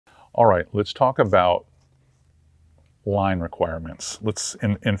All right, let's talk about line requirements.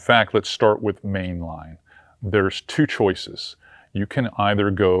 In fact, let's start with main line. There's two choices. You can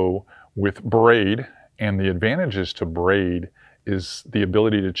either go with braid, and the advantages to braid is the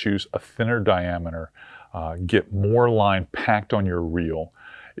ability to choose a thinner diameter, get more line packed on your reel.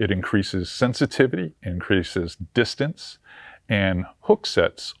 It increases sensitivity, increases distance, and hook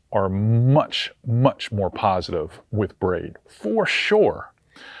sets are much, much more positive with braid, for sure.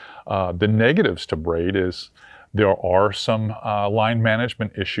 The negatives to braid is there are some line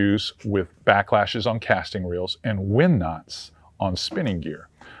management issues with backlashes on casting reels and wind knots on spinning gear.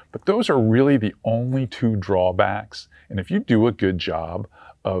 But those are really the only two drawbacks. And if you do a good job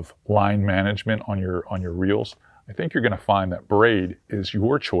of line management on your reels, I think you're going to find that braid is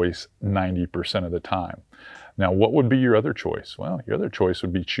your choice 90% of the time. Now, what would be your other choice? Well, your other choice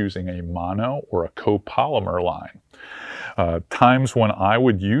would be choosing a mono or a copolymer line. Times when I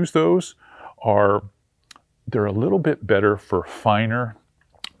would use those are they're a little bit better for finer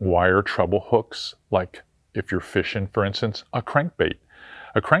wire treble hooks, like if you're fishing, for instance, a crankbait.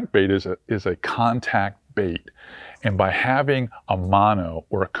 A crankbait is a contact bait, and by having a mono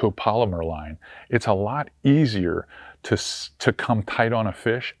or a copolymer line, it's a lot easier to come tight on a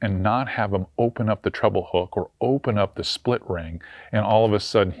fish and not have them open up the treble hook or open up the split ring, and all of a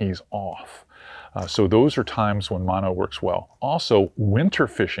sudden he's off. So those are times when mono works well. Also, winter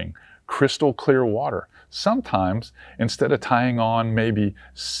fishing, crystal clear water. Sometimes, instead of tying on maybe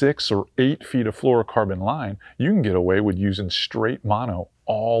 6 or 8 feet of fluorocarbon line, you can get away with using straight mono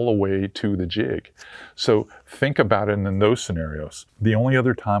all the way to the jig. So think about it in those scenarios. The only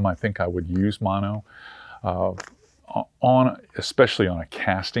other time I think I would use mono, especially on a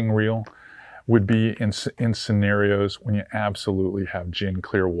casting reel, would be in scenarios when you absolutely have gin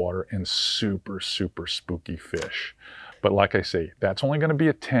clear water and super, super spooky fish. But like I say, that's only going to be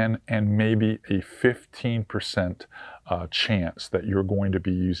a 10 and maybe a 15% chance that you're going to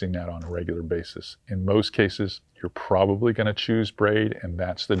be using that on a regular basis. In most cases, you're probably going to choose braid, and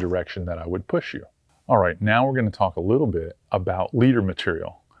that's the direction that I would push you. All right, now we're going to talk a little bit about leader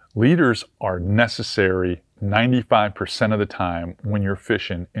material. Leaders are necessary 95% of the time when you're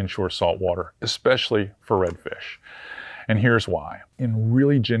fishing inshore saltwater, especially for redfish. And here's why. In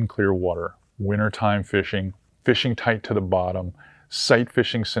really gin clear water, wintertime fishing, fishing tight to the bottom, sight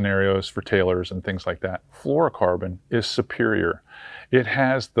fishing scenarios for tailors and things like that, fluorocarbon is superior. It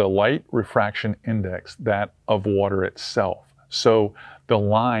has the light refraction index, that of water itself. So the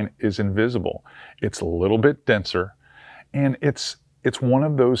line is invisible. It's a little bit denser, and it's one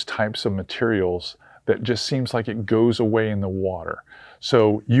of those types of materials that just seems like it goes away in the water.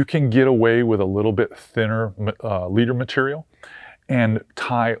 So you can get away with a little bit thinner leader material and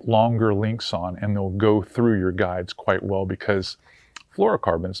tie longer links on, and they'll go through your guides quite well because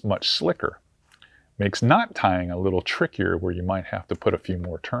fluorocarbon is much slicker. Makes knot tying a little trickier where you might have to put a few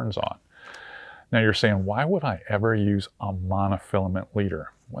more turns on. Now you're saying, why would I ever use a monofilament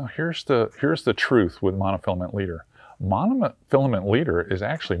leader? Well, here's the truth with monofilament leader. Monofilament leader is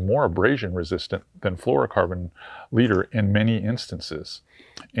actually more abrasion resistant than fluorocarbon leader in many instances.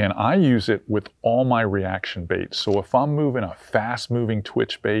 And I use it with all my reaction baits. So if I'm moving a fast moving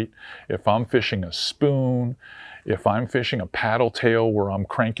twitch bait, if I'm fishing a spoon, if I'm fishing a paddle tail where I'm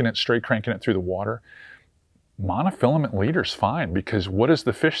straight cranking it through the water, monofilament leader's fine, because what does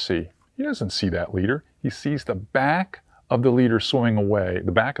the fish see? He doesn't see that leader. He sees the back of the leader swimming away,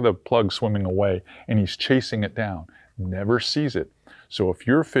 the back of the plug swimming away, and he's chasing it down. Never sees it. So if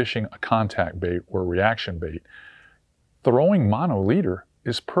you're fishing a contact bait or reaction bait, throwing mono leader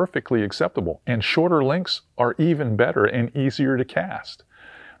is perfectly acceptable, and shorter links are even better and easier to cast.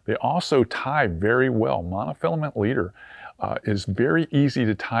 They also tie very well. Monofilament leader is very easy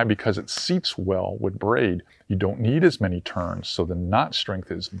to tie because it seats well with braid. You don't need as many turns, so the knot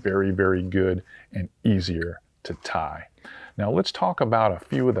strength is very, very good and easier to tie. Now let's talk about a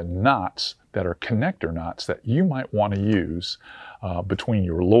few of the knots that are connector knots that you might want to use between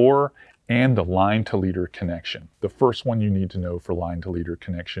your lure and the line to leader connection. The first one you need to know for line to leader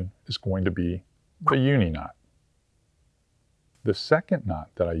connection is going to be the uni knot. The second knot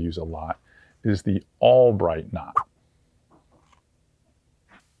that I use a lot is the Albright knot.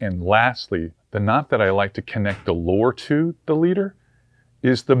 And lastly, the knot that I like to connect the lure to the leader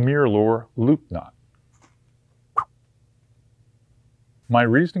is the MirrOlure loop knot. My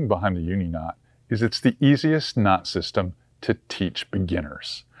reasoning behind the uni knot is it's the easiest knot system to teach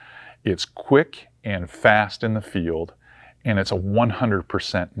beginners. It's quick and fast in the field, and it's a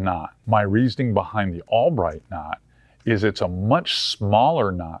 100% knot. My reasoning behind the Albright knot is it's a much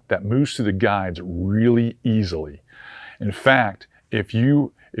smaller knot that moves through the guides really easily. In fact, if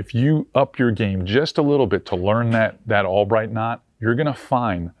you If you up your game just a little bit to learn that Albright knot, you're going to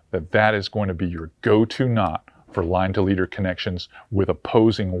find that that is going to be your go-to knot for line to leader connections with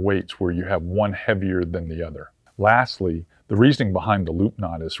opposing weights where you have one heavier than the other. Lastly, the reasoning behind the loop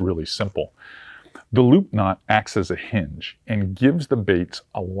knot is really simple. The loop knot acts as a hinge and gives the baits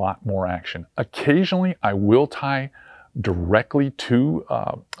a lot more action. Occasionally, I will tie directly to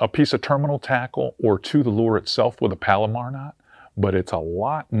a piece of terminal tackle or to the lure itself with a Palomar knot, but it's a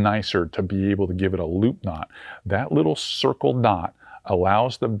lot nicer to be able to give it a loop knot. That little circle knot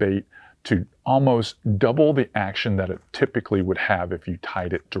allows the bait to almost double the action that it typically would have if you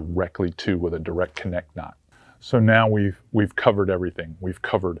tied it directly to with a direct connect knot. So now we've covered everything. We've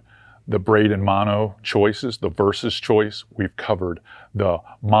covered the braid and mono choices, the versus choice. We've covered the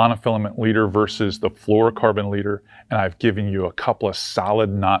monofilament leader versus the fluorocarbon leader, and I've given you a couple of solid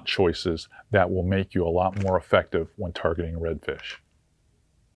knot choices that will make you a lot more effective when targeting redfish.